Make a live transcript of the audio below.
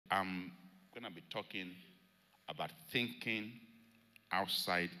I'm going to be talking about thinking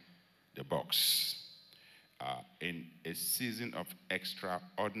outside the box in a season of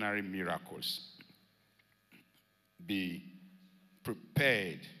extraordinary miracles. Be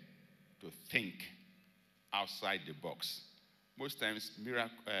prepared to think outside the box. Most times,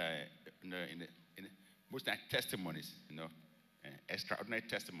 most times testimonies, extraordinary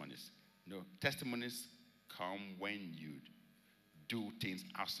testimonies. Testimonies come when you do things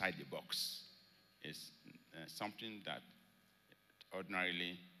outside the box. It's something that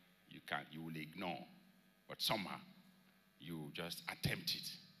ordinarily you will ignore, but somehow you just attempt it.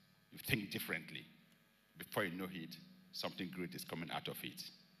 You think differently. Before you know it, something great is coming out of it,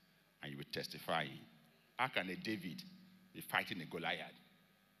 and you will testify. How can a David be fighting a Goliath?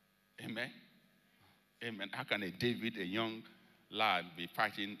 Amen? Amen. How can a David, a young lad, be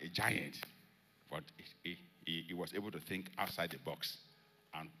fighting a giant? But he was able to think outside the box.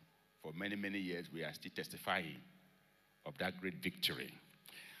 And for many, many years, we are still testifying of that great victory.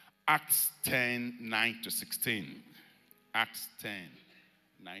 Acts 10, 9 to 16. Acts 10,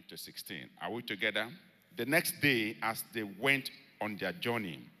 9 to 16. Are we together? The next day, as they went on their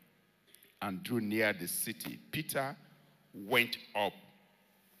journey and drew near the city, Peter went up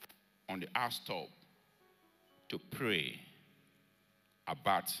on the housetop to pray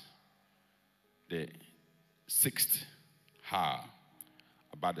about the sixth hour.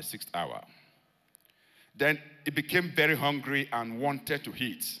 About the sixth hour. Then he became very hungry and wanted to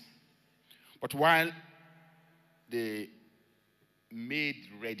eat. But while they made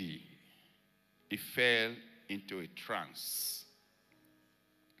ready, he fell into a trance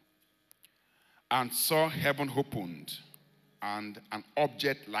and saw heaven opened and an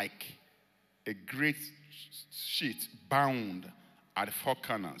object like a great sheet bound at the four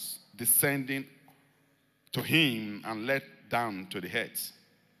corners, descending to him and let down to the head.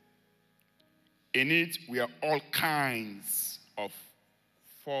 In it were all kinds of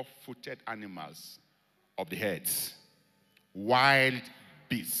four-footed animals of the heads, wild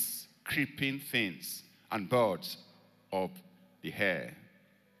beasts, creeping things, and birds of the air.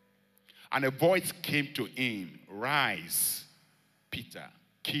 And a voice came to him, "Rise, Peter,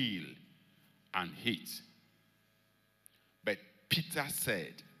 kill and eat." But Peter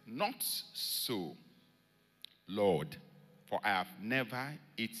said, "Not so, Lord, for I have never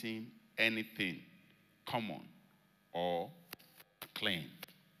eaten anything common or clean."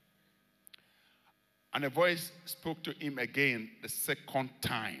 And a voice spoke to him again the second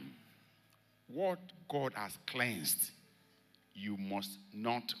time, "What God has cleansed, you must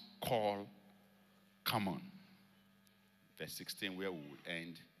not call common." Verse 16, where we would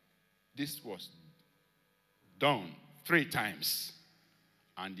end. This was done 3 times,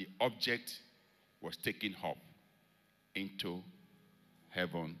 and the object was taken up into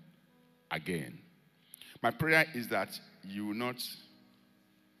heaven again. My prayer is that you will not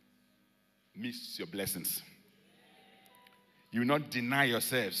miss your blessings. You will not deny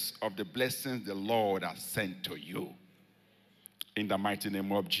yourselves of the blessings the Lord has sent to you. In the mighty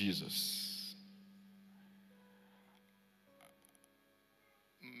name of Jesus.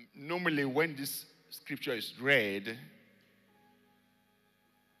 Normally, when this scripture is read,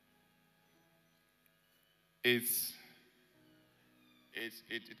 it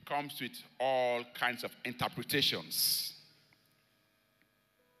comes with all kinds of interpretations.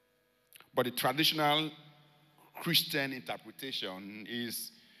 But the traditional Christian interpretation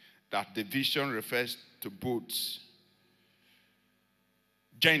is that the vision refers to both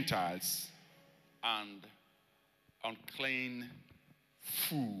Gentiles and unclean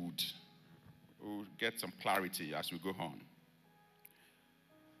food. We'll get some clarity as we go on.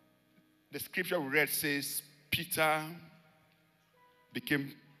 The scripture we read says Peter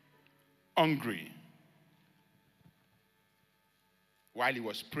became hungry while he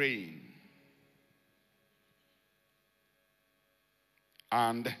was praying.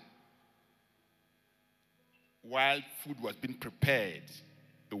 And while food was being prepared,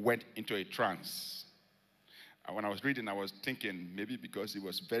 he went into a trance. And when I was reading, I was thinking maybe because he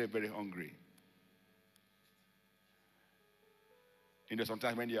was very, very hungry.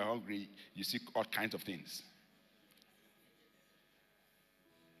 Sometimes when you're hungry, you see all kinds of things.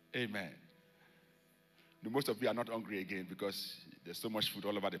 Amen. Most of you are not hungry again because there's so much food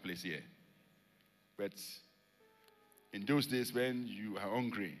all over the place here. But in those days when you are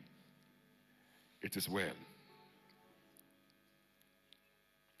hungry, it is well.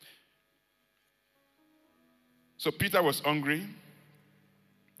 So Peter was hungry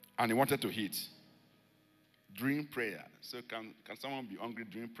and he wanted to eat during prayer. So can someone be hungry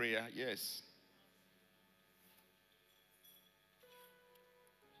during prayer? Yes.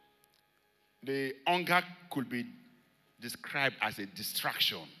 The hunger could be described as a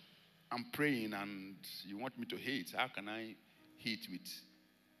distraction. I'm praying and you want me to eat. How can I eat with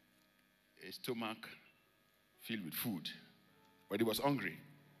a stomach filled with food? But he was hungry.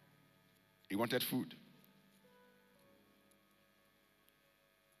 He wanted food.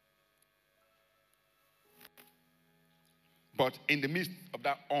 But in the midst of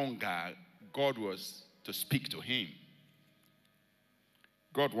that hunger, God was to speak to him.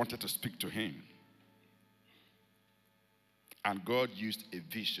 God wanted to speak to him. And God used a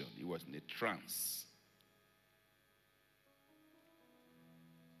vision. He was in a trance.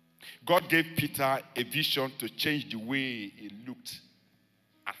 God gave Peter a vision to change the way he looked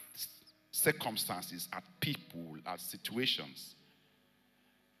at circumstances, at people, at situations.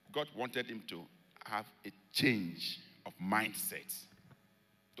 God wanted him to have a change of mindset,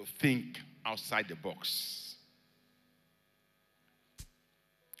 to think outside the box.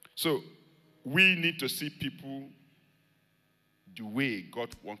 So we need to see people the way God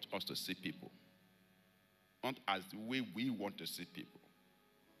wants us to see people, not as the way we want to see people.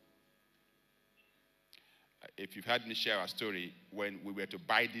 If you've heard me share our story, when we were to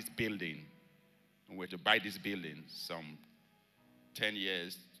buy this building, some 10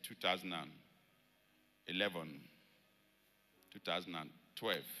 years, 2011,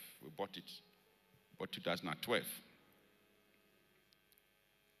 2012, we bought 2012.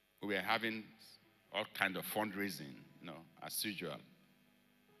 We were having all kind of fundraising, as usual.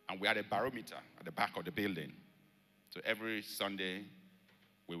 And we had a barometer at the back of the building. So every Sunday,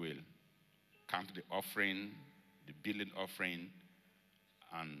 we will count the offering, the building offering,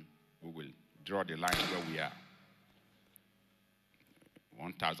 and we will draw the line where we are.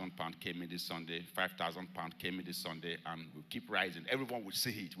 £1,000 came in this Sunday, £5,000 came in this Sunday, and we'll keep rising. Everyone will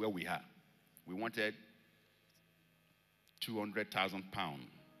see it where we are. We wanted £200,000.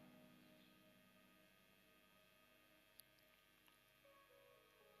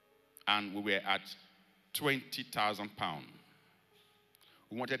 And we were at £20,000.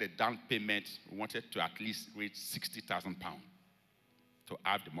 We wanted a down payment. We wanted to at least reach £60,000 to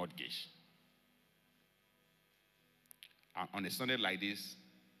have the mortgage. And on a Sunday like this,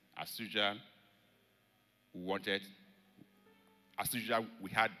 as usual, we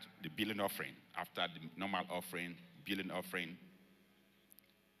had the billing offering. After the normal offering, billing offering.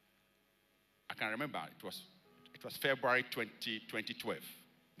 I can remember it was February 2012.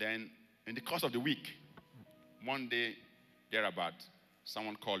 Then, in the course of the week, one day, thereabout,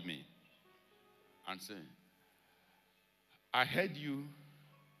 someone called me and said, I heard you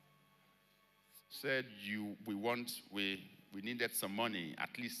said we needed some money, at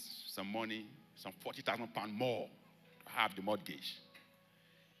least some money, some £40,000 more to have the mortgage.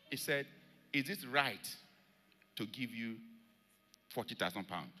 He said, is it right to give you £40,000?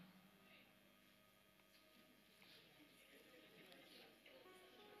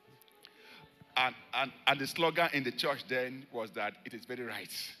 And the slogan in the church then was that it is very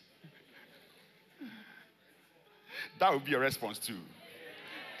right. That would be a response too.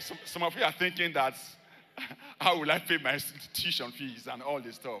 Some of you are thinking that, how will I pay my tuition fees and all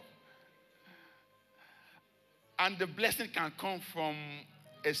this stuff? And the blessing can come from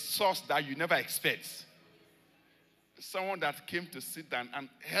a source that you never expect. Someone that came to sit down, an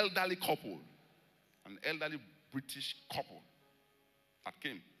elderly couple, an elderly British couple that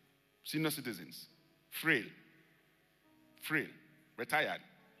came. Senior citizens, frail, retired,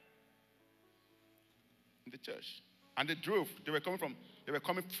 in the church. And they drove. They were coming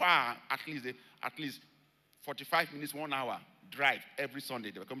far, at least 45 minutes, 1 hour drive every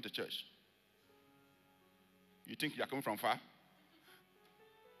Sunday. They were coming to church. You think you are coming from far?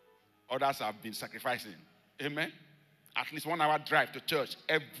 Others have been sacrificing. Amen? At least 1 hour drive to church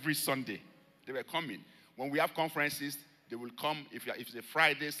every Sunday. They were coming. When we have conferences, they will come. If it's a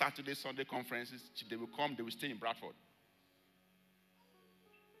Friday, Saturday, Sunday conferences, they will come. They will stay in Bradford.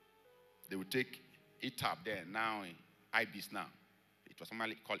 They will take ETAB there now, in IBIS now. It was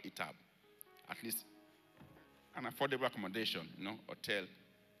formerly called ETAB. At least an affordable accommodation, hotel.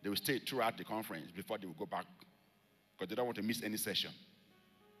 They will stay throughout the conference before they will go back because they don't want to miss any session.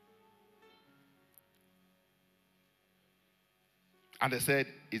 And they said,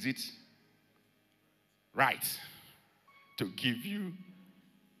 is it right to give you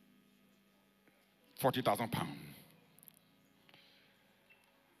 £40,000?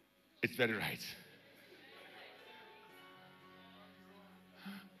 It's very right.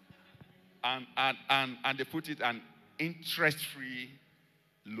 And they put it an interest-free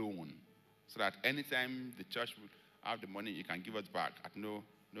loan so that anytime the church will have the money, you can give us back at no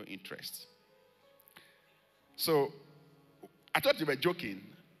interest. So I thought they were joking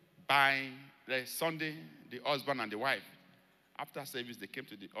by The Sunday, the husband and the wife, after service, they came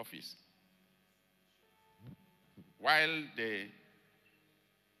to the office. While they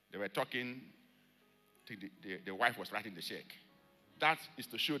were talking, the wife was writing the check. That is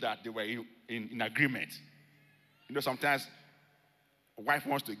to show that they were in agreement. You know, sometimes a wife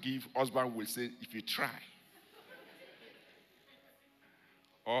wants to give, husband will say, if you try.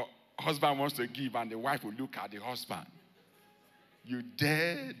 Or husband wants to give and the wife will look at the husband. You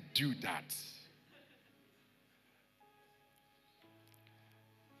dare do that?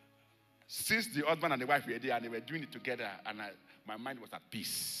 Since the husband and the wife were there and they were doing it together, and my mind was at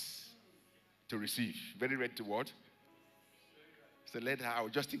peace to receive. Very ready to what? So I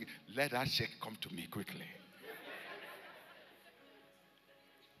was just thinking, let that check come to me quickly.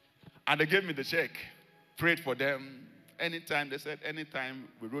 And they gave me the check, prayed for them. Anytime, they said, anytime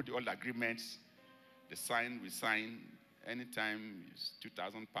we wrote all the agreements, they signed, we signed. Anytime it's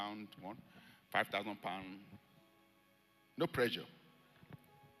 £2,000, 5,000 pounds. No pressure.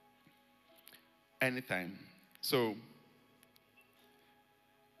 Anytime. So,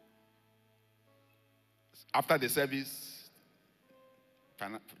 after the service,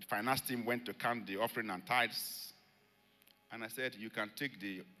 the finance team went to count the offering and tithes. And I said, you can take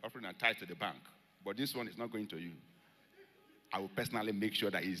the offering and tithes to the bank, but this one is not going to you. I will personally make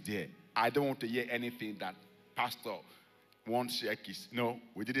sure that it's there. I don't want to hear anything that pastor wants check is, no,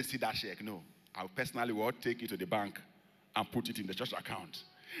 we didn't see that check. No. I will personally take it to the bank and put it in the church account.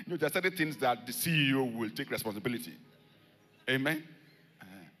 You know, there are certain things that the CEO will take responsibility. Amen?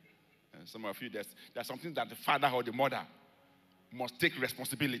 Some of you, there's something that the father or the mother must take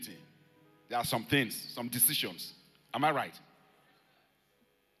responsibility. There are some things, some decisions. Am I right?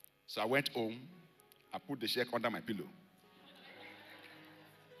 So I went home. I put the check under my pillow.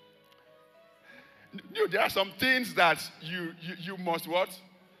 You know, there are some things that you must what?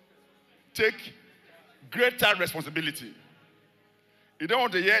 Take greater responsibility. You don't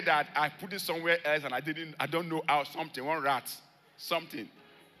want to hear that I put it somewhere else and I don't know how something, one rat, something.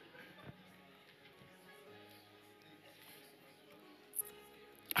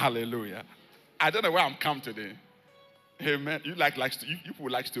 Hallelujah. I don't know where I'm come today. Amen. You people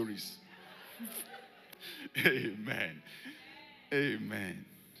like stories. Amen. Amen.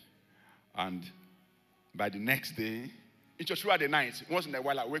 And by the next day, it was throughout the night. Once in a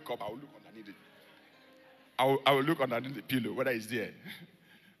while I wake up, I will look underneath it. I will look underneath the pillow, whether it's there.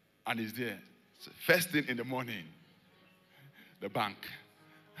 And it's there. So first thing in the morning, the bank.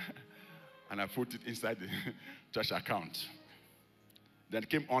 And I put it inside the church account. Then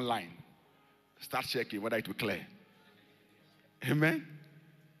came online. Start checking whether it will clear. Amen.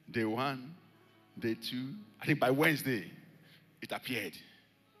 Day 1, day 2. I think by Wednesday, it appeared.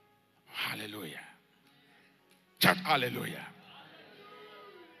 Hallelujah. Church, hallelujah.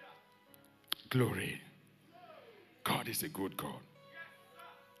 Glory. God is a good God.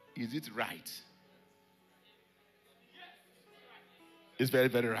 Is it right? It's very,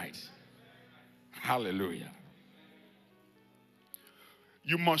 very right. Hallelujah.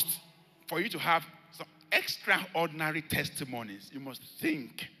 You must, for you to have some extraordinary testimonies, you must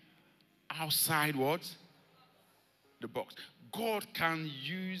think outside what? The box. God can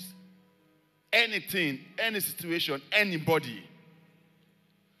use anything, any situation, anybody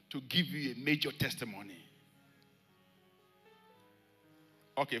to give you a major testimony.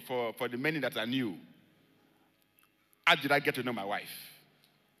 Okay, for the many that are new, how did I get to know my wife?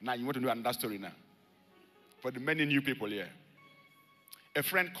 Now you want to know another story now. For the many new people here, a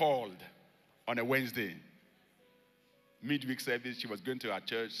friend called on a Wednesday, midweek service. She was going to our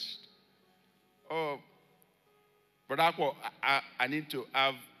church. Oh, Brother Akpo, I need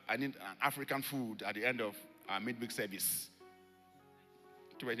an African food at the end of our midweek service.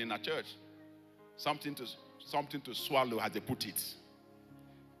 To it in our church. Something to swallow, as they put it.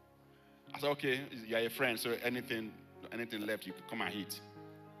 I said, okay, you're a friend, so anything left, you come and eat.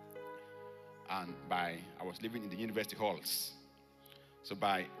 And I was living in the university halls. So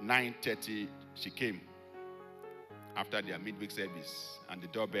by 9:30, she came after their midweek service, and the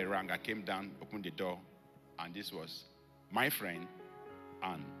doorbell rang. I came down, opened the door, and this was my friend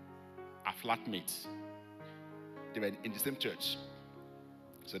and a flatmate. They were in the same church.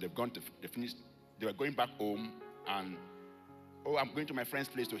 So they finished, they were going back home, and I'm going to my friend's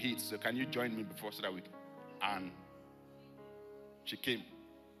place to eat, so can you join me before so that we, and she came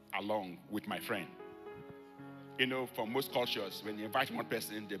along with my friend. You know, for most cultures, when you invite one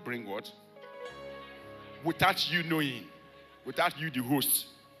person, they bring what? Without you knowing, without you, the host,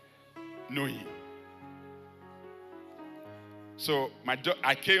 knowing. So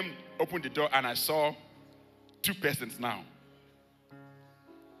I came, opened the door, and I saw two persons now.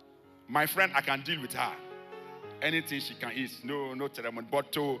 My friend, I can deal with her. Anything she can eat, no ceremony.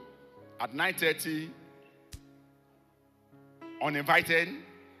 But at 9:30, uninvited,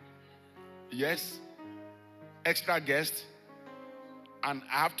 yes, extra guest, and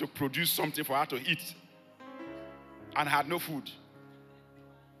I have to produce something for her to eat, and I had no food.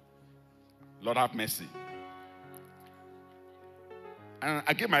 Lord have mercy. And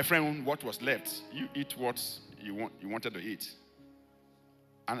I gave my friend what was left. You eat what you wanted to eat.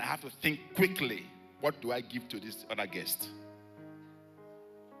 And I have to think quickly, what do I give to this other guest?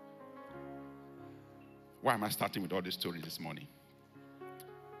 Why am I starting with all these stories this morning?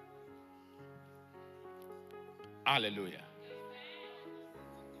 Hallelujah.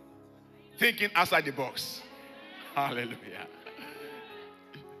 Thinking outside the box. Hallelujah.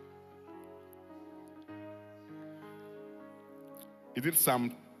 Is it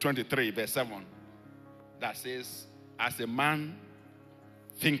Psalm 23, verse 7, that says, as a man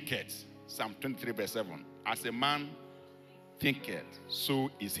thinketh, Psalm 23, verse 7, as a man thinketh, so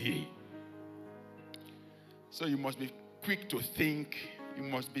is he. So you must be quick to think. You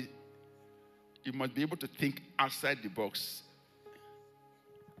must be able to think outside the box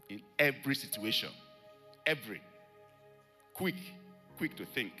in every situation. Every. Quick to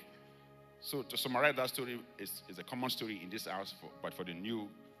think. So to summarize that story, is a common story in this house, but for the new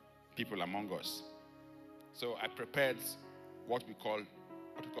people among us. So I prepared what we call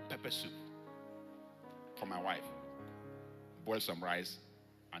pepper soup for my wife. Boiled some rice,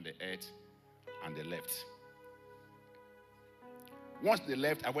 and they ate, and they left. Once they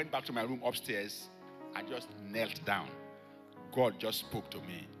left, I went back to my room upstairs. I just knelt down. God just spoke to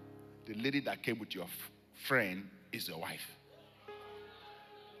me. The lady that came with your friend is your wife.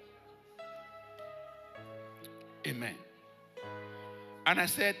 Amen. And I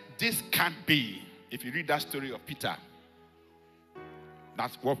said, this can't be. If you read that story of Peter,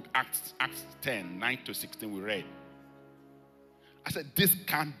 that's what Acts 10, 9 to 16 we read. I said, this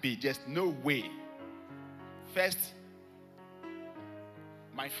can't be. There's no way. First,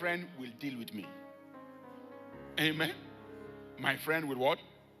 my friend will deal with me. Amen. My friend will what?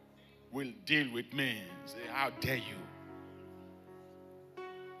 Will deal with me. Say, how dare you?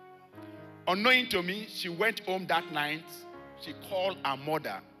 Unknowing to me, she went home that night. She called her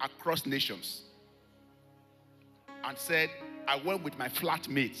mother across nations and said, I went with my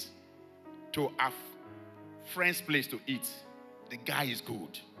flatmate to a friend's place to eat. The guy is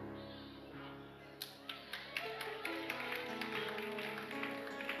good.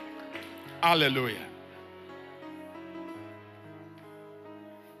 Hallelujah.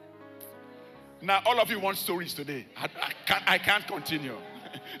 Now, all of you want stories today. I can't continue.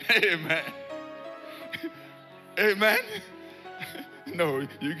 Amen. Amen. No,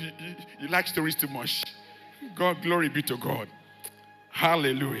 you like stories too much. God, glory be to God.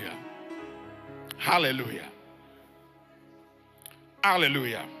 Hallelujah. Hallelujah.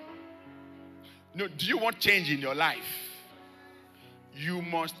 Hallelujah. No, do you want change in your life? You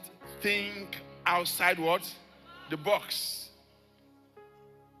must think outside what? The box.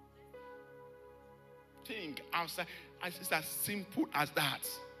 Think outside. It's as simple as that.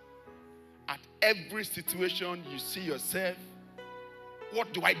 At every situation you see yourself,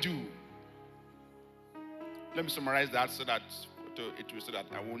 what do I do? Let me summarize that so that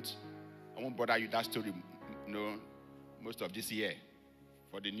I won't bother you that story, most of this year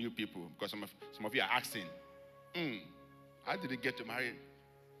for the new people, because some of you are asking, how did they get to marry?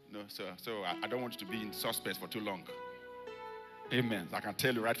 No, so I don't want you to be in suspense for too long. Amen. I can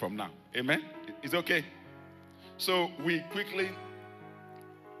tell you right from now. Amen. It's okay. So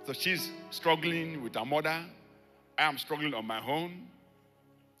so she's struggling with her mother. I am struggling on my own.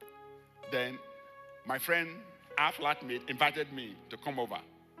 Then my friend, our flatmate, invited me to come over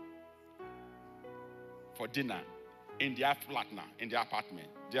for dinner in their flat now, in their apartment.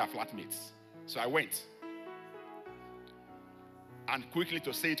 They are flatmates. So I went. And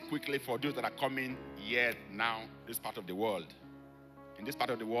to say it quickly for those that are coming here now, this part of the world. In this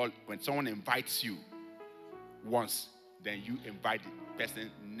part of the world, when someone invites you once, then you invite the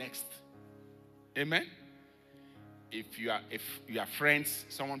person next. Amen? If you are friends,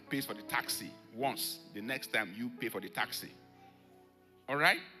 someone pays for the taxi once, the next time you pay for the taxi. All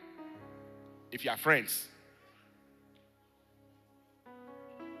right? If you are friends.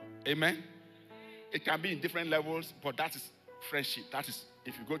 Amen? It can be in different levels, but that is friendship. That is,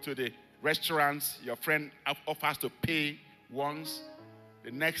 if you go to the restaurants, your friend offers to pay once, the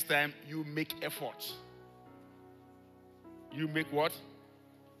next time you make effort. You make what?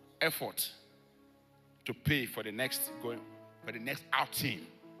 Effort to pay for the next outing.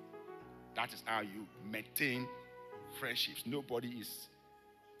 That is how you maintain friendships. Nobody is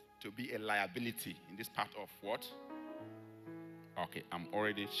to be a liability in this part of what? Okay, I'm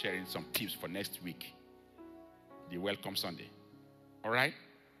already sharing some tips for next week. The Welcome Sunday. All right?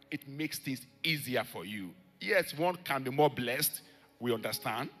 It makes things easier for you. Yes, one can be more blessed. We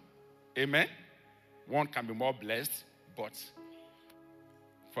understand. Amen? One can be more blessed, but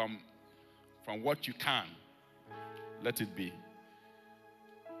from what you can, let it be.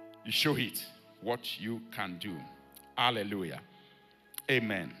 You show it what you can do. Hallelujah.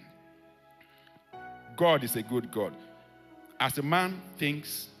 Amen. God is a good God. As a man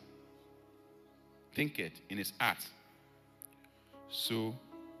thinketh in his heart, so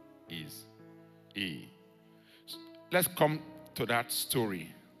is he. Let's come to that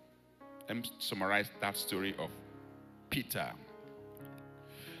story. Let me summarize that story of Peter.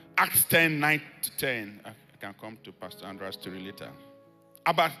 Acts 10, 9 to 10. I can come to Pastor Andrea's story later.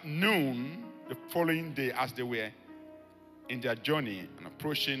 About noon, the following day, as they were in their journey and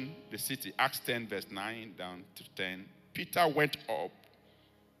approaching the city, Acts 10, verse 9 down to 10, Peter went up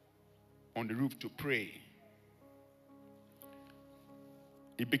on the roof to pray.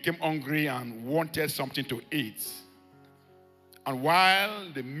 He became hungry and wanted something to eat. And while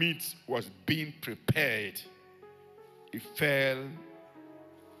the meat was being prepared, he fell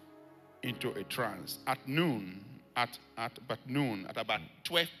into a trance. At about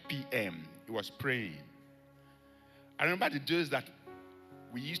 12 p.m., he was praying. I remember the days that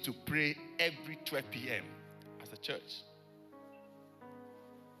we used to pray every 12 p.m. as a church.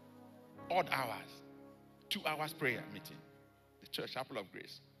 Odd hours, 2 hours prayer meeting. The church, Chapel of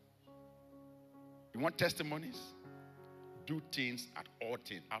Grace. You want testimonies? Do things at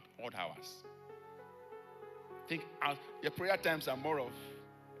odd hours. Think your prayer times are more of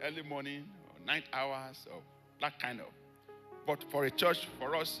early morning or night hours or that kind of. But for a church,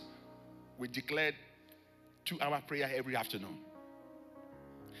 for us, we declared 2-hour prayer every afternoon.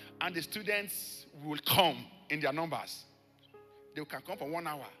 And the students will come in their numbers. They can come for 1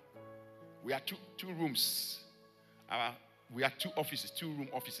 hour. We are two rooms. We are 2 offices, 2-room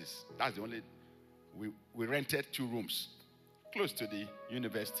offices. That's the only. We rented 2 rooms close to the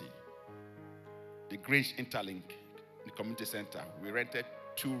university. The Grange Interlink, the community center. We rented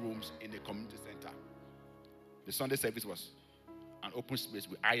 2 rooms in the community center. The Sunday service was an open space.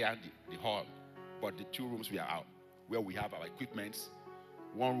 We hired the hall, but the 2 rooms we are out, where we have our equipments.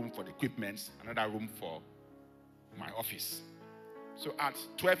 1 room for the equipments, another room for my office. So at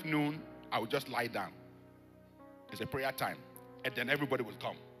 12 noon, I would just lie down. It's a prayer time, and then everybody will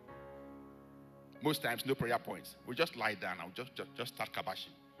come. Most times, no prayer points. We'll just lie down. I'll just start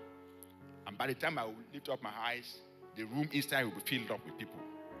kabashing. And by the time I will lift up my eyes, the room inside will be filled up with people.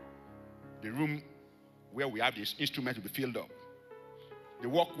 The room where we have the instruments will be filled up. The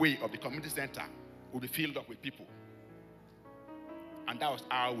walkway of the community center will be filled up with people. And that was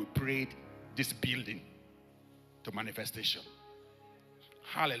how we prayed this building to manifestation.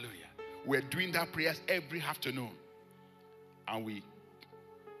 Hallelujah. We're doing that prayers every afternoon. And we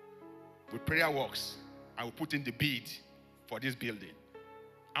prayer works, and we put in the bid for this building.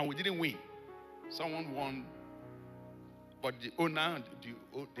 And we didn't win. Someone won, but the owner, the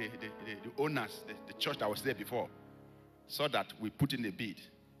owners, the church that was there before, saw that we put in the bid.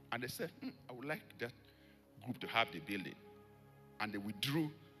 And they said, I would like that group to have the building. And they withdrew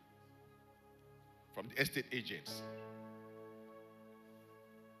from the estate agents.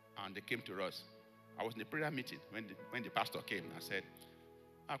 And they came to us. I was in a prayer meeting when the pastor came and said,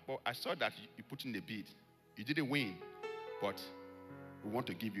 Akpo, I saw that you put in the bid. You didn't win, but we want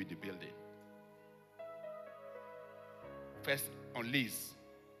to give you the building. First on lease.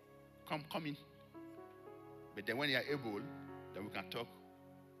 Come in. But then when you are able, then we can talk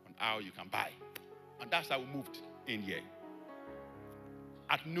on how you can buy. And that's how we moved in here.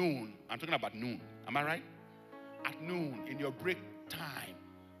 At noon, I'm talking about noon. Am I right? At noon, in your break time,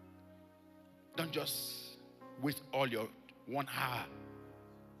 don't just waste all your 1 hour.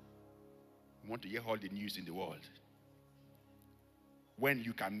 You want to hear all the news in the world. When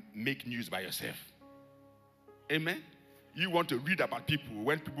you can make news by yourself. Amen? You want to read about people.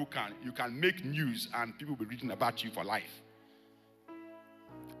 When people can, you can make news and people will be reading about you for life.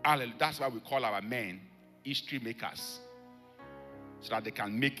 That's why we call our men history makers. So that they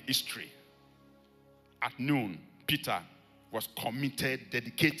can make history. At noon, Peter was committed,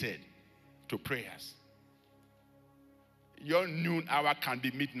 dedicated to prayers. Your noon hour can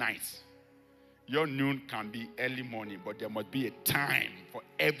be midnight. Your noon can be early morning, but there must be a time for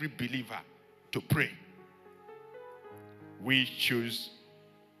every believer to pray. We choose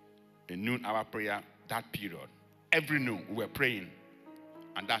a noon hour prayer that period. Every noon we were praying.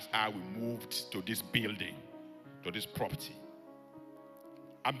 And that's how we moved to this building, to this property.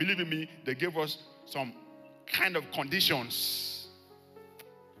 And believe in me, they gave us some kind of conditions.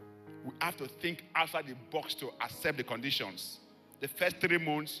 We have to think outside the box to accept the conditions. The first 3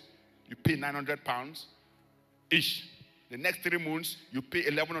 months, you pay £900 each. The next 3 months, you pay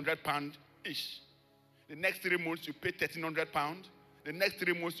 £1,100 each. The next 3 months, you pay £1,300. The next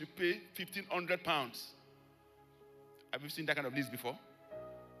 3 months, you pay £1,500. Have you seen that kind of list before?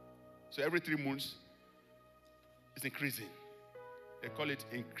 So every 3 months, it's increasing. They call it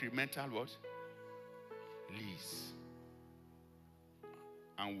incremental what? Lease.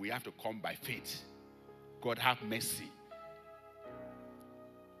 And we have to come by faith. God have mercy.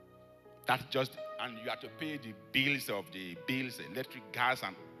 That's just, and you have to pay the bills, electric, gas,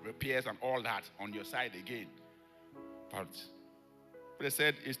 and repairs and all that on your side again. But what they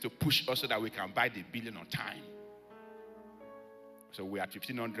said is to push us so that we can buy the building on time. So we had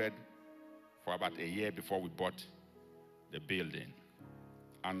 1,500 for about a year before we bought the building.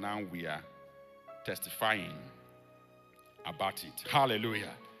 And now we are testifying about it. Hallelujah.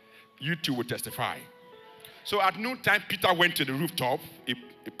 You too will testify. So at noontime, Peter went to the rooftop,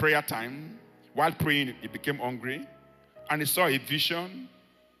 a prayer time. While praying, he became hungry. And he saw a vision.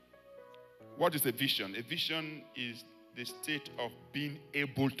 What is a vision? A vision is the state of being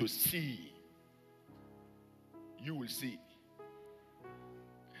able to see. You will see.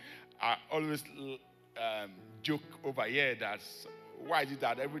 I always joke over here that why is it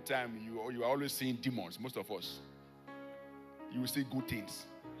that every time you are always seeing demons, most of us, you will see good things.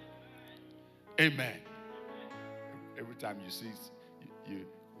 Amen. Every time you see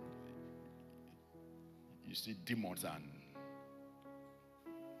you see demons and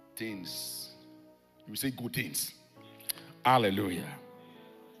things, you will see good things. Hallelujah.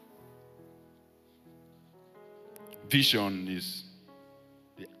 Vision is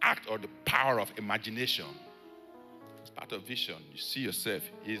the act or the power of imagination. It's part of vision. You see yourself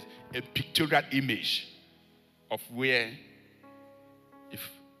is a pictorial image of where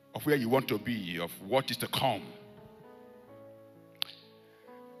you want to be, of what is to come.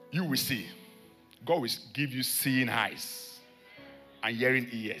 You will see. God will give you seeing eyes and hearing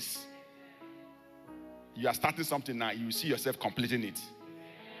ears. You are starting something now. You will see yourself completing it.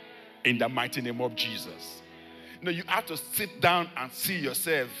 In the mighty name of Jesus. You have to sit down and see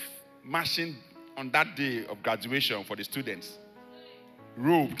yourself marching on that day of graduation for the students.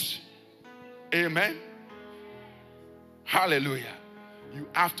 Robed. Amen. Hallelujah. You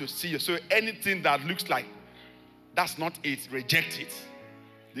have to see it. So anything that looks like that's not it, reject it.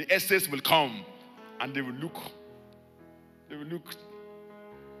 The essays will come and they will look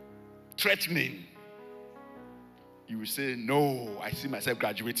threatening. You will say, no, I see myself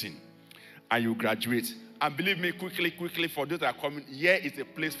graduating. And you graduate. And believe me, quickly, for those that are coming, here is a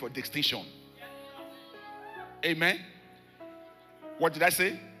place for distinction. Amen. What did I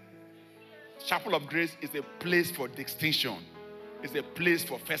say? Chapel of Grace is a place for distinction. It's a place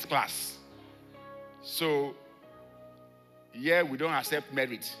for first class. So, here we don't accept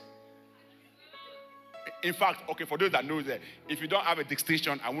merit. In fact, okay, for those that know that, if you don't have a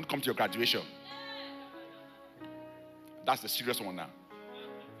distinction, I won't come to your graduation. That's the serious one now.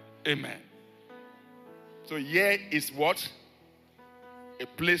 Amen. So here is what? A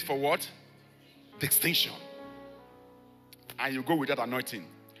place for what? Distinction. And you go with that anointing.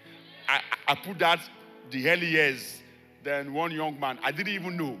 I put that the early years. Then one young man, I didn't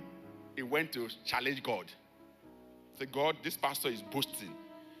even know, he went to challenge God. Say, God, this pastor is boasting.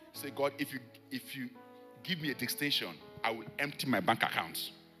 Say, God, if you give me a distinction, I will empty my bank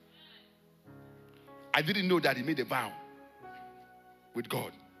account. I didn't know that he made a vow with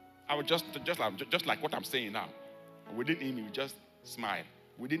God. I was just like what I'm saying now. Within him, he just smiled.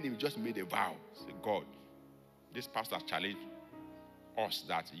 Within him, he just made a vow. Say, God, this pastor has challenged us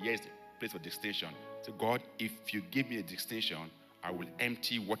that here's the place for distinction. So God, if you give me a distinction, I will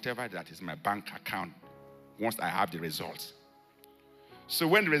empty whatever that is my bank account once I have the results. So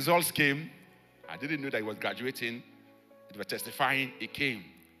when the results came, I didn't know that he was graduating. They were testifying. He came.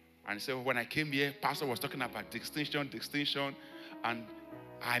 And so when I came here, pastor was talking about distinction, and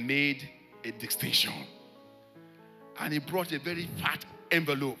I made a distinction. And he brought a very fat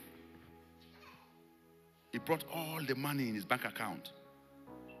envelope. He brought all the money in his bank account.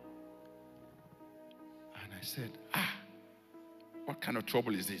 I said, what kind of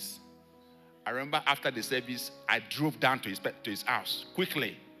trouble is this? I remember after the service, I drove down to his house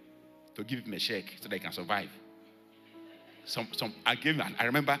quickly to give him a check so that he can survive. I gave him, I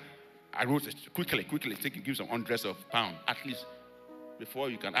remember I wrote quickly, give some hundreds of pounds at least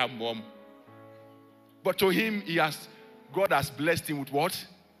before you can have more. But to him, God has blessed him with what?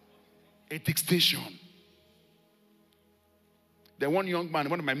 A distinction. Then one young man,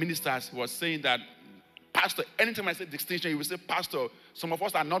 one of my ministers, was saying that, Pastor, anytime I say distinction, he will say, Pastor, some of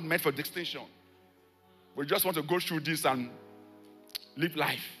us are not meant for distinction. We just want to go through this and live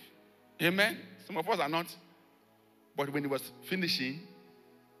life. Amen? Some of us are not. But when he was finishing,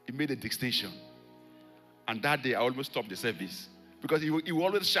 he made a distinction. And that day, I almost stopped the service. Because he will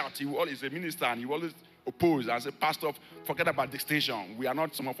always shout. He's a minister, and he will always oppose and say, Pastor, forget about distinction.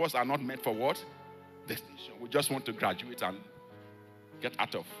 Some of us are not meant for what? Distinction. We just want to graduate and get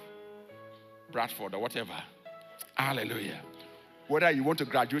out of Bradford or whatever. Hallelujah. Whether you want to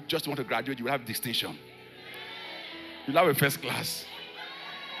graduate, just want to graduate, you will have distinction. You'll have a first class.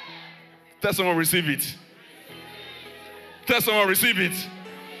 Tell someone, receive it. Tell someone, receive it.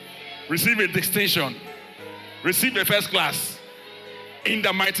 Receive a distinction. Receive a first class. In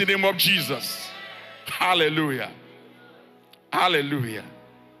the mighty name of Jesus. Hallelujah. Hallelujah.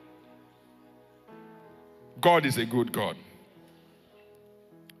 God is a good God.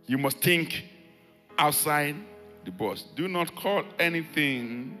 You must think outside the box. Do not call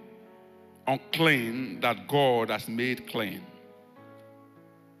anything unclean that God has made clean.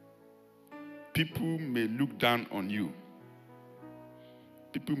 People may look down on you.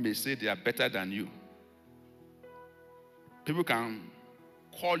 People may say they are better than you. People can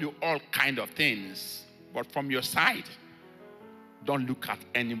call you all kind of things, but from your side, don't look at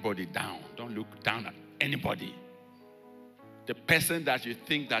anybody down. Don't look down at anybody. The person that you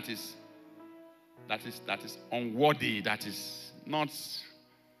think that is unworthy, that is not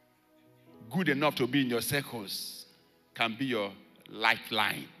good enough to be in your circles, can be your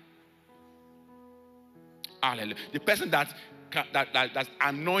lifeline. Hallelujah. The person that's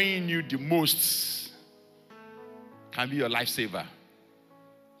annoying you the most can be your lifesaver.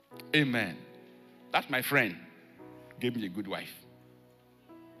 Amen. That's my friend. Gave me a good wife.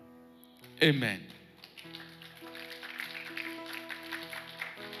 Amen.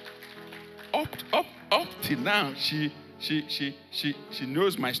 Up till now, she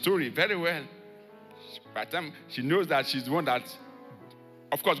knows my story very well. By the time she knows that she's the one that,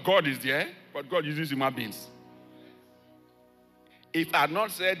 of course, God is there, but God uses human beings. If I had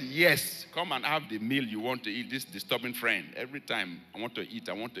not said, yes, come and have the meal you want to eat, this disturbing friend, every time I want to eat.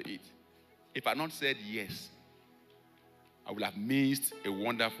 If I had not said yes, I would have missed a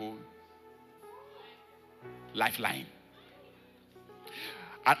wonderful lifeline.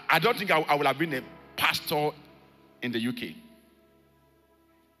 I don't think I would have been a pastor in the UK.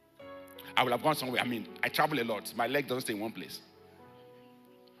 I would have gone somewhere. I travel a lot. My leg doesn't stay in one place.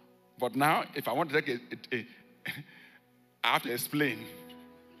 But now, if I want to take I have to explain.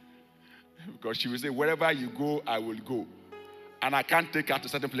 Because she will say, wherever you go, I will go. And I can't take her to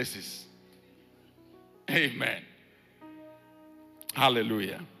certain places. Amen.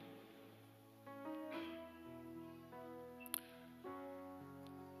 Hallelujah.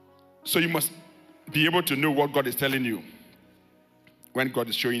 So you must be able to know what God is telling you when God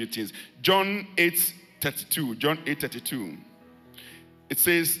is showing you things. John 8:32. It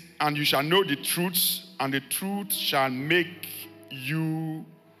says, and you shall know the truth, and the truth shall make you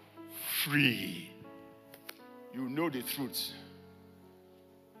free. You know the truth.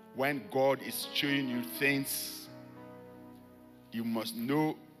 When God is showing you things, you must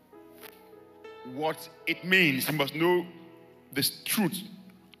know what it means. You must know the truth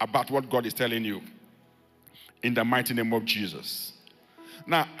about what God is telling you. In the mighty name of Jesus.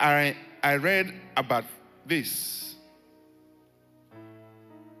 Now, I read about this.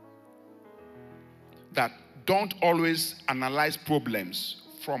 That don't always analyze problems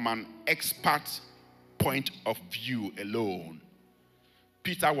from an expert point of view alone.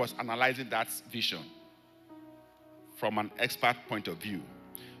 Peter was analyzing that vision from an expert point of view.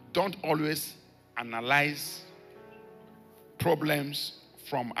 Don't always analyze problems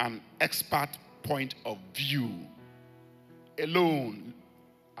from an expert point of view alone.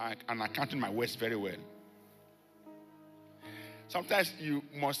 And I'm counting my words very well. Sometimes you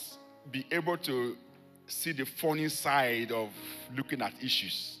must be able to see the funny side of looking at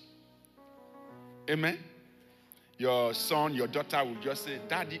issues. Amen? Your son, your daughter will just say,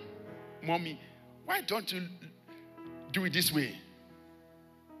 Daddy, Mommy, why don't you do it this way?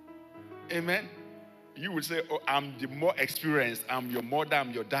 Amen? You will say, oh, I'm the more experienced. I'm your mother,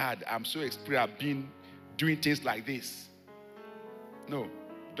 I'm your dad. I'm so experienced. I've been doing things like this. No,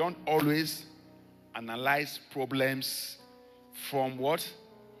 don't always analyze problems from what?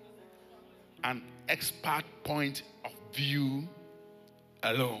 An expert point of view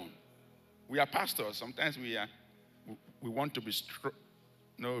alone. We are pastors. Sometimes we want to be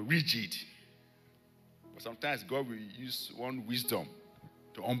rigid. But sometimes God will use one wisdom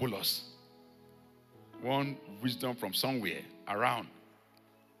to humble us. One wisdom from somewhere around.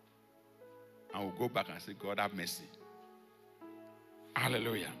 And we'll go back and say, God, have mercy.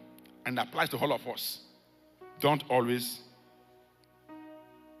 Hallelujah. And that applies to all of us. Don't always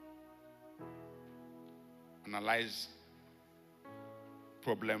analyze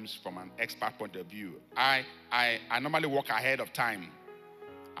problems from an expert point of view. I normally walk ahead of time.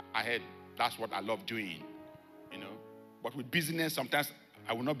 Ahead. That's what I love doing. But with business, sometimes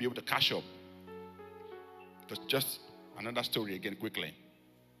I will not be able to catch up. But just another story again quickly.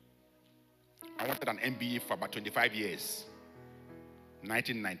 I wanted an MBA for about 25 years.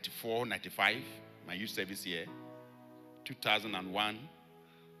 1994, 95, my youth service year. 2001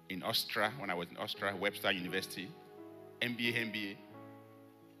 in Austria, when I was in Austria, Webster University. MBA.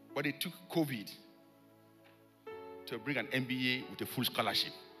 But it took COVID to bring an MBA with a full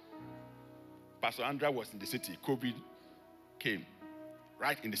scholarship. Pastor Andrea was in the city. COVID came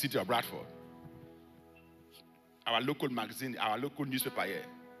right in the city of Bradford. Our local magazine, our local newspaper here.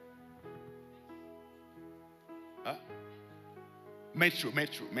 Huh? Metro.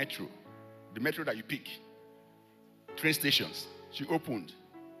 The metro that you pick. Train stations. She opened.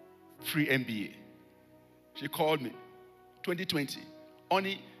 Free MBA. She called me. 2020.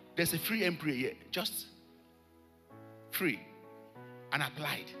 Only there's a free MBA here. Just free. And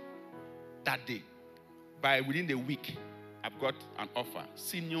applied that day. By within the week, I've got an offer.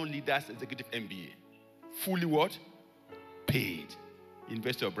 Senior Leaders Executive MBA. Fully what? Paid.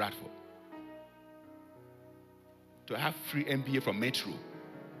 University of Bradford. To have free MBA from Metro.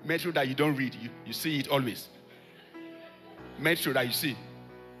 Metro that you don't read. You see it always. Metro that you see.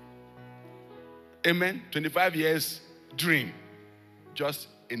 Amen. 25 years dream. Just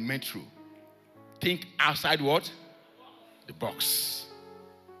in Metro. Think outside what? The box.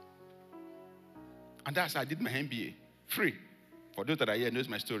 And that's how I did my MBA. Free. For those that are here, knows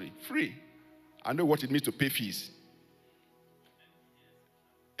my story. Free. I know what it means to pay fees.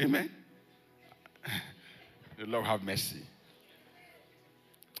 Amen. The Lord have mercy.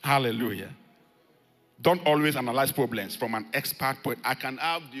 Hallelujah. Don't always analyze problems from an expert point. I can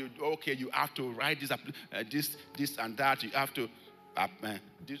have you have to write this and that. You have to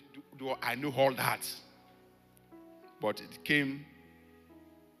I know all that. But it came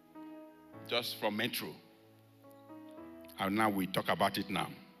just from Metro. And now we talk about it now.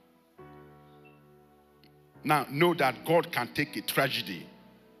 Now, know that God can take a tragedy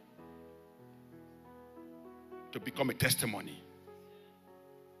to become a testimony.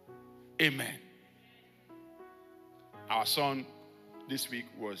 Amen. Our son this week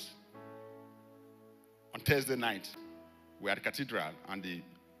was on Thursday night. We were at the cathedral, and the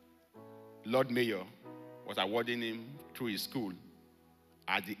Lord Mayor was awarding him through his school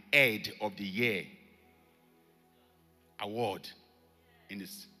as the head of the year award in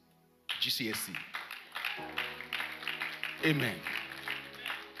his GCSE. Amen.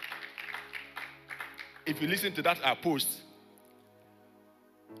 If you listen to that post,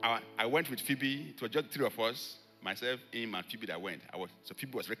 I went with Phoebe. It was just three of us, myself, him, and Phoebe that went. So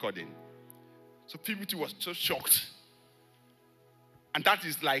Phoebe was recording. So Phoebe too was so shocked. And that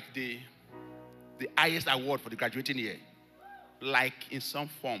is like the highest award for the graduating year. Like in some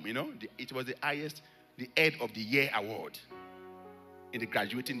form, it was the highest, the head of the year award in the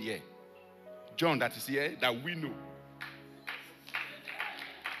graduating year. John that is here, that we know.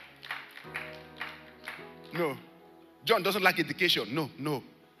 No. John doesn't like education. No.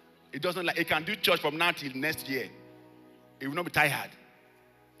 He doesn't like, he can do church from now till next year. He will not be tired.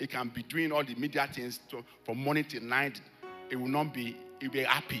 He can be doing all the media things from morning till night. He will be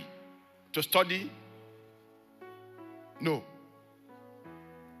happy. To study, no.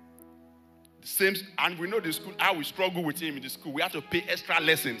 The same, and we know the school, how we struggle with him in the school. We have to pay extra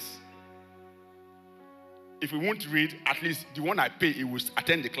lessons. If we won't read, at least the one I pay, he will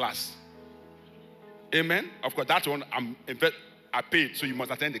attend the class. Amen? Of course, that one I paid, so you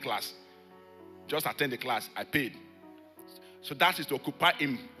must attend the class. Just attend the class, I paid. So that is to occupy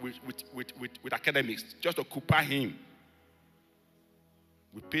him with academics, just to occupy him.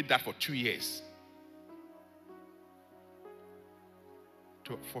 We paid that for 2 years.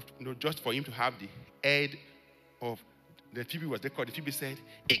 Just for him to have the head of the Phoebe was there called. The Phoebe said,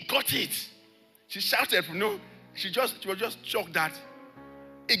 he got it. She shouted, she was just shocked that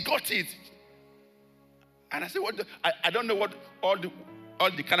he got it. And I said, I don't know what all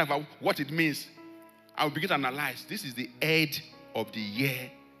the kind of what it means. I will begin to analyze. This is the head of the year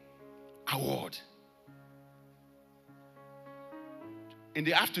award. In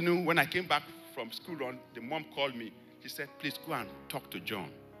the afternoon, when I came back from school, the mom called me. She said, please go and talk to John.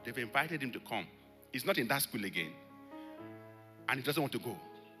 They've invited him to come. He's not in that school again. And he doesn't want to go.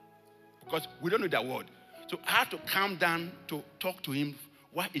 Because we don't know the award. So I had to calm down to talk to him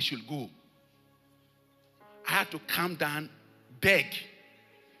why he should go. I had to calm down, beg.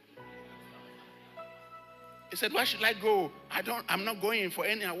 He said, why should I go? I'm not going for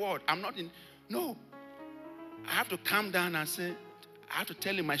any award. I'm not in. No. I have to calm down and say, I have to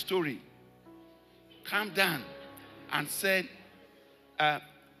tell him my story. Calm down. And said,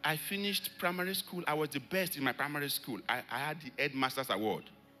 I finished primary school. I was the best in my primary school. I had the headmaster's award.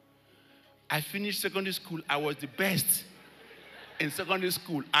 I finished secondary school. I was the best in secondary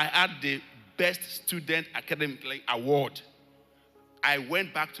school. I had the best student academically award. I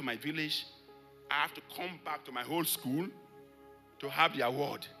went back to my village. I have to come back to my whole school to have the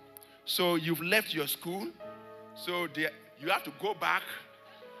award. So you've left your school. So you have to go back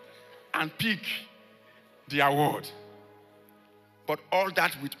and pick the award. But all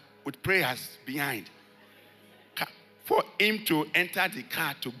that with prayers behind. For him to enter the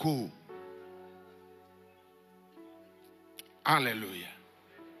car to go. Hallelujah.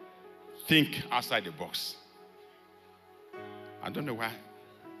 Think outside the box. I don't know why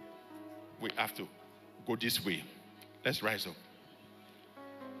we have to go this way. Let's rise up.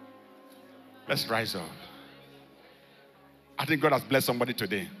 Let's rise up. I think God has blessed somebody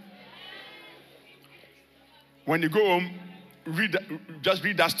today. When you go home, just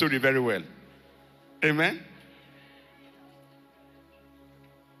read that story very well. Amen.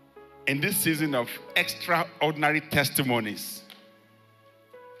 In this season of extraordinary testimonies,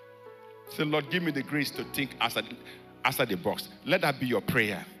 say, Lord, give me the grace to think outside the box. Let that be your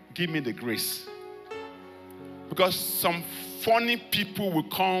prayer. Give me the grace. Because some funny people will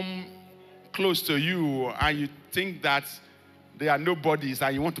come close to you and you think that they are nobodies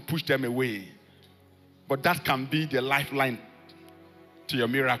and you want to push them away. But that can be the lifeline to your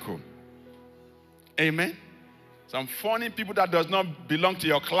miracle. Amen. Some funny people that does not belong to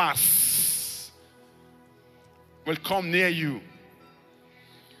your class will come near you.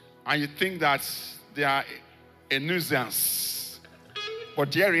 And you think that they are a nuisance.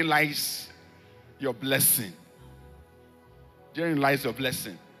 But therein lies your blessing. Therein lies your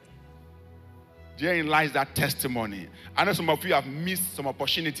blessing. Therein lies that testimony. I know some of you have missed some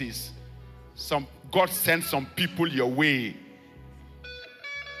opportunities. God sent some people your way.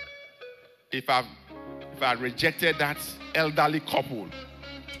 If I rejected that elderly couple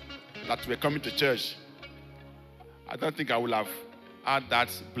that were coming to church, I don't think I would have had that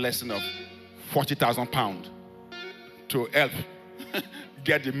blessing of £40,000 to help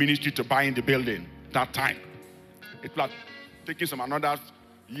get the ministry to buy in the building that time. It was taking some another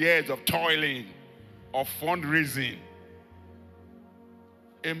years of toiling, of fundraising.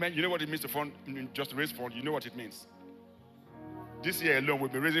 Amen. You know what it means to fund, just raise fund. You know what it means. This year alone,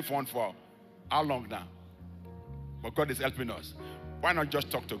 we've been raising funds for how long now? But God is helping us. Why not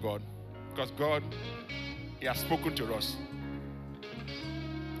just talk to God? Because God, He has spoken to us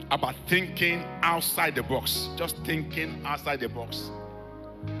about thinking outside the box. Just thinking outside the box.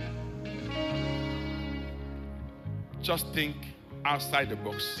 Just think outside the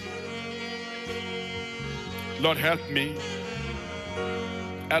box. Lord, help me.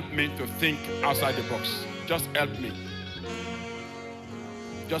 Help me to think outside the box. Just help me.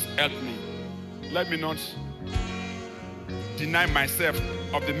 Just help me. Let me not deny myself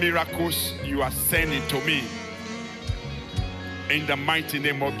of the miracles you are sending to me. In the mighty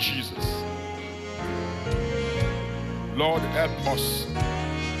name of Jesus. Lord, help us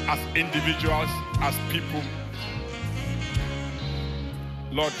as individuals, as people.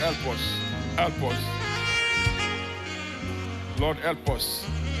 Lord, help us. Help us. Lord, help us.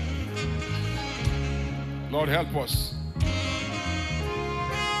 Lord, help us.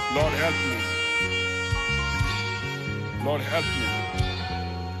 Lord, help me. Lord, help me.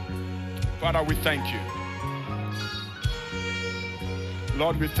 Father, we thank you.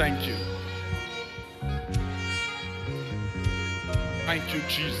 Lord, we thank you. Thank you,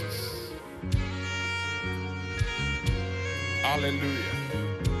 Jesus. Hallelujah.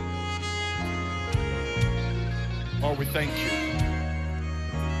 Lord, we thank you.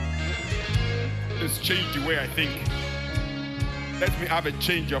 Let's change the way I think. Let me have a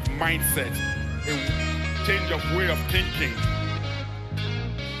change of mindset, a change of way of thinking,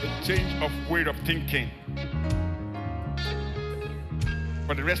 a change of way of thinking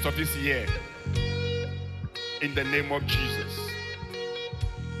for the rest of this year. In the name of Jesus.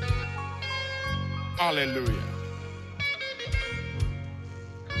 Hallelujah.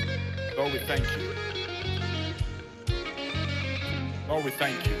 Lord, we thank you. Lord, we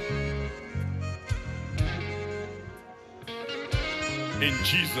thank you. In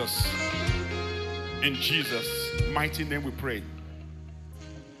Jesus' mighty name we pray.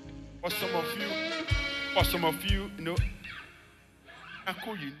 For some of you, For some of you,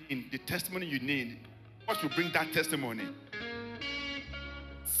 Akpo you need, the testimony you need, what will bring that testimony?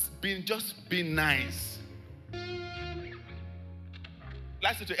 Just being nice.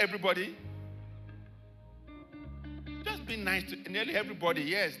 Listen to everybody. Just be nice to nearly everybody.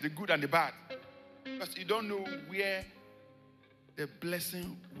 Yes, the good and the bad. Because you don't know where the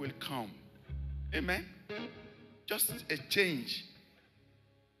blessing will come. Amen? Just a change.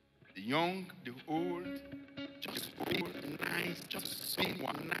 The young, the old, just be nice. Just be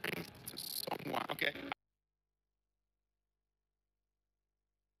nice to someone. Okay?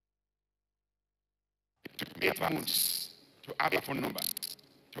 8 months to have a phone number.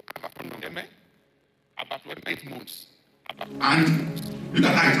 Amen? About 8 months. And look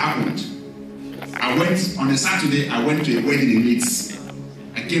at how it happened. I went on a Saturday. I went to a wedding in Leeds.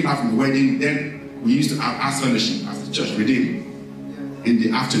 I came back from the wedding. Then we used to have our fellowship at the church within in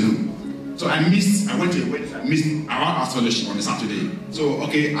the afternoon. So I went to a wedding. I missed our fellowship on a Saturday. So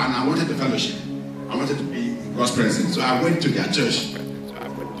and I wanted the fellowship. I wanted to be in God's presence. So I went to their church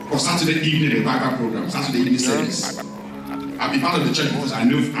for Saturday evening, a Bible program, Saturday evening service. I've been part of the church because I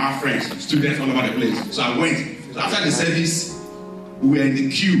know our friends, students all over the place. So I went. So after the service, we were in the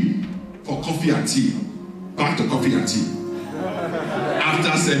queue for coffee and tea. Back to coffee and tea.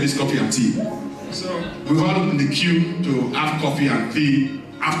 After service, coffee and tea. So we were all in the queue to have coffee and tea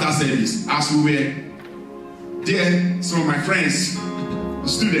after service. As we were there, some of my friends,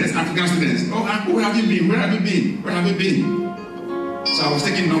 students, African students, where have you been? Where have you been? Where have you been? So I was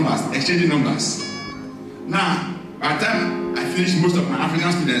taking numbers, exchanging numbers. Now, by the time I finished most of my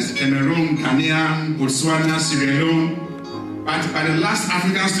African students, Cameroon, Ghanaian, Botswana, Sierra Leone, by the last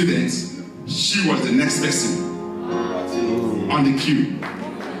African student, she was the next person on the queue.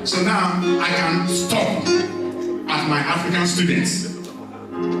 So now I can stop at my African students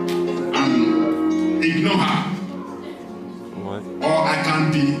and ignore her. What? Or I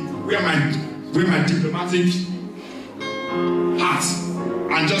can be wear my diplomatic hat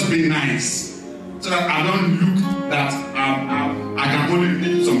and just be nice, so that I don't look that I can only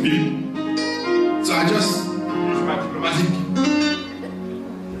meet some people. So I just use my diplomatic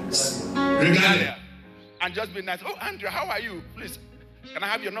regalia and just be nice. Oh, Andrew, how are you? Please, can I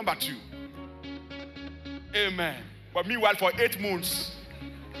have your number too? Amen. But meanwhile, for 8 months,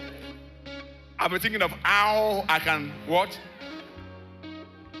 I've been thinking of how I can what?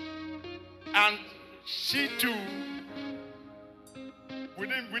 And she too,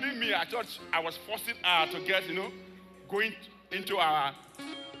 within me, I thought I was forcing her to get, going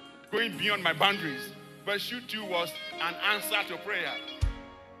beyond my boundaries. But she too was an answer to prayer.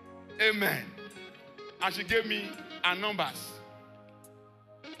 Amen. And she gave me her numbers.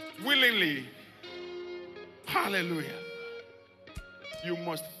 Willingly. Hallelujah. You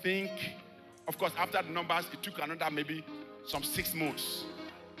must think. Of course, after the numbers, it took another maybe some 6 months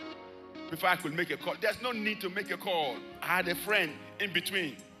before I could make a call. There's no need to make a call. I had a friend in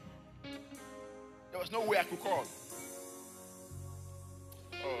between. There was no way I could call.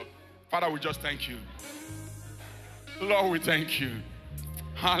 Oh, Father, we just thank you. Lord, we thank you.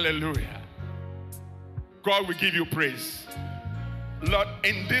 Hallelujah. God, we give you praise. Lord,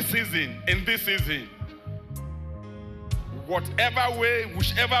 in this season, whatever way,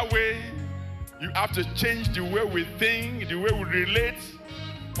 whichever way, you have to change the way we think, the way we relate,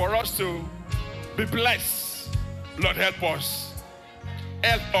 for us to be blessed. Lord, help us.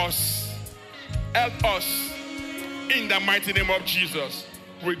 Help us. Help us. In the mighty name of Jesus.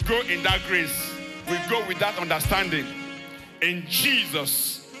 We go in that grace. We go with that understanding. In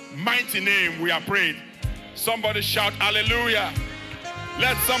Jesus' mighty name we are prayed. Somebody shout hallelujah.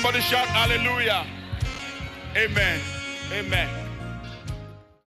 Let somebody shout hallelujah. Amen. Amen.